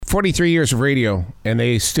43 years of radio, and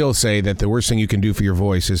they still say that the worst thing you can do for your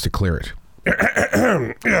voice is to clear it.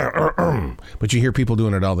 But you hear people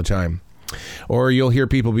doing it all the time. Or you'll hear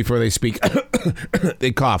people before they speak,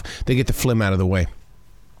 they cough. They get the phlegm out of the way.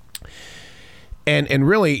 And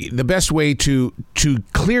really, the best way to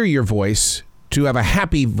clear your voice, to have a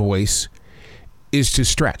happy voice, is to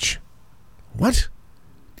stretch. What?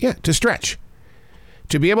 Yeah, to stretch.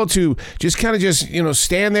 To be able to just kind of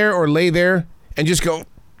stand there or lay there and just go,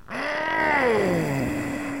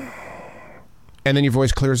 and then your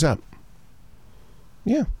voice clears up.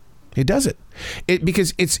 Yeah, it does it.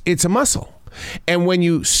 Because it's a muscle. And when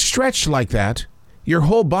you stretch like that, your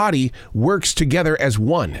whole body works together as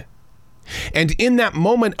one. And in that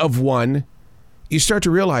moment of one, you start to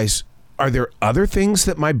realize, are there other things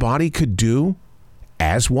that my body could do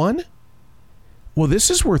as one? Well, this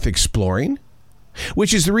is worth exploring,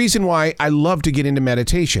 which is the reason why I love to get into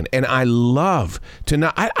meditation. And I love to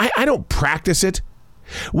not, I don't practice it.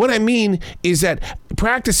 What I mean is that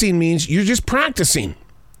practicing means you're just practicing.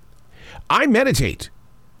 I meditate.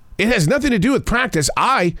 It has nothing to do with practice.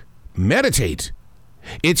 I meditate.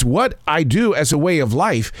 It's what I do as a way of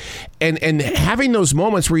life. And having those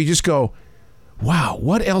moments where you just go, wow,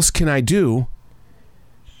 what else can I do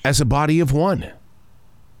as a body of one?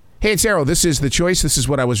 Hey, it's Arrow. This is The Choice. This is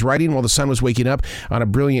what I was writing while the sun was waking up on a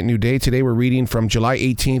brilliant new day. Today we're reading from July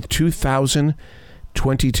 18th,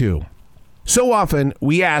 2022. So often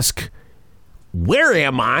we ask, where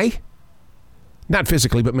am I? Not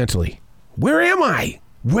physically, but mentally. Where am I?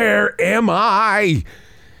 Where am I?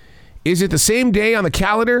 Is it the same day on the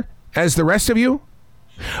calendar as the rest of you?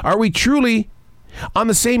 Are we truly on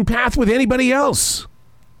the same path with anybody else?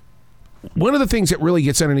 One of the things that really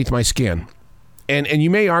gets underneath my skin, and you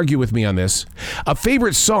may argue with me on this, a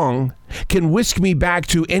favorite song can whisk me back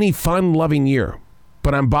to any fun-loving year,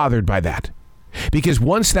 but I'm bothered by that. Because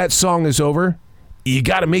once that song is over, you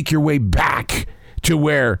got to make your way back to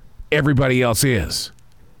where everybody else is,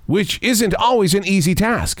 which isn't always an easy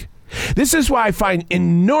task. This is why I find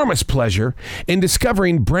enormous pleasure in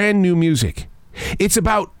discovering brand new music. It's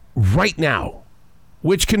about right now,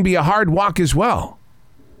 which can be a hard walk as well.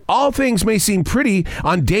 All things may seem pretty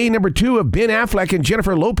on day number 2 of Ben Affleck and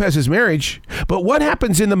Jennifer Lopez's marriage, but what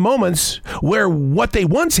happens in the moments where what they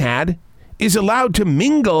once had is allowed to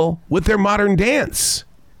mingle with their modern dance?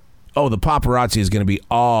 Oh, the paparazzi is going to be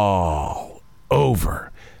all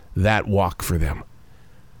over that walk for them.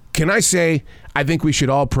 Can I say, I think we should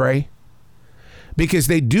all pray? Because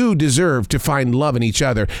they do deserve to find love in each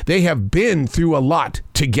other. They have been through a lot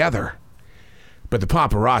together. But the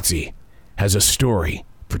paparazzi has a story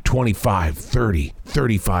for 25, 30,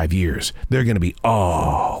 35 years. They're going to be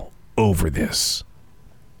all over this.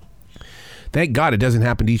 Thank God it doesn't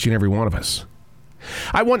happen to each and every one of us.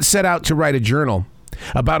 I once set out to write a journal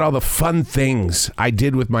about all the fun things I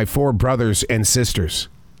did with my 4 brothers and sisters.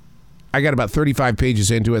 I got about 35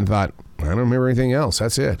 pages into it and thought, I don't remember anything else.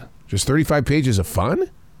 That's it. Just 35 pages of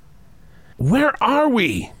fun? Where are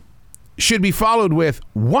we? Should be followed with,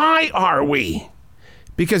 why are we?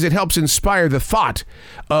 Because it helps inspire the thought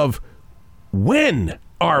of, when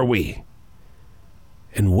are we?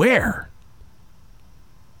 And where?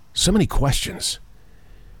 So many questions.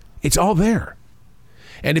 It's all there.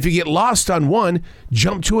 And if you get lost on one,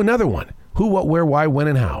 jump to another one. Who, what, where, why, when,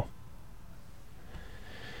 and how.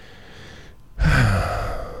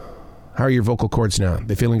 How are your vocal cords now?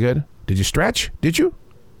 They feeling good? Did you stretch? Did you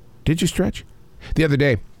stretch? The other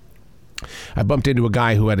day, I bumped into a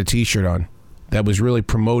guy who had a t-shirt on that was really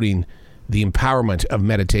promoting the empowerment of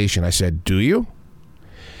meditation. I said, do you?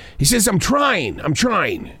 He says, I'm trying.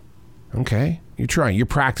 Okay, you're trying. You're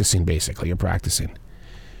practicing, basically. You're practicing.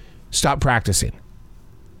 Stop practicing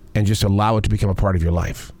and just allow it to become a part of your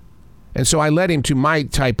life. And so I led him to my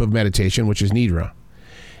type of meditation, which is Nidra.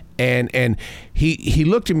 And he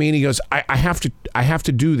looked at me and he goes, I have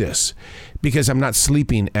to do this because I'm not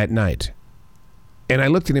sleeping at night. And I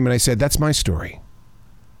looked at him and I said, that's my story.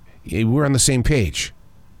 We're on the same page,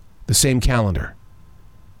 the same calendar.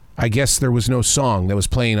 I guess there was no song that was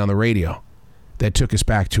playing on the radio that took us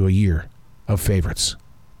back to a year of favorites.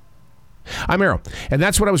 I'm Arrow, and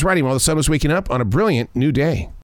that's what I was writing while the sun was waking up on a brilliant new day.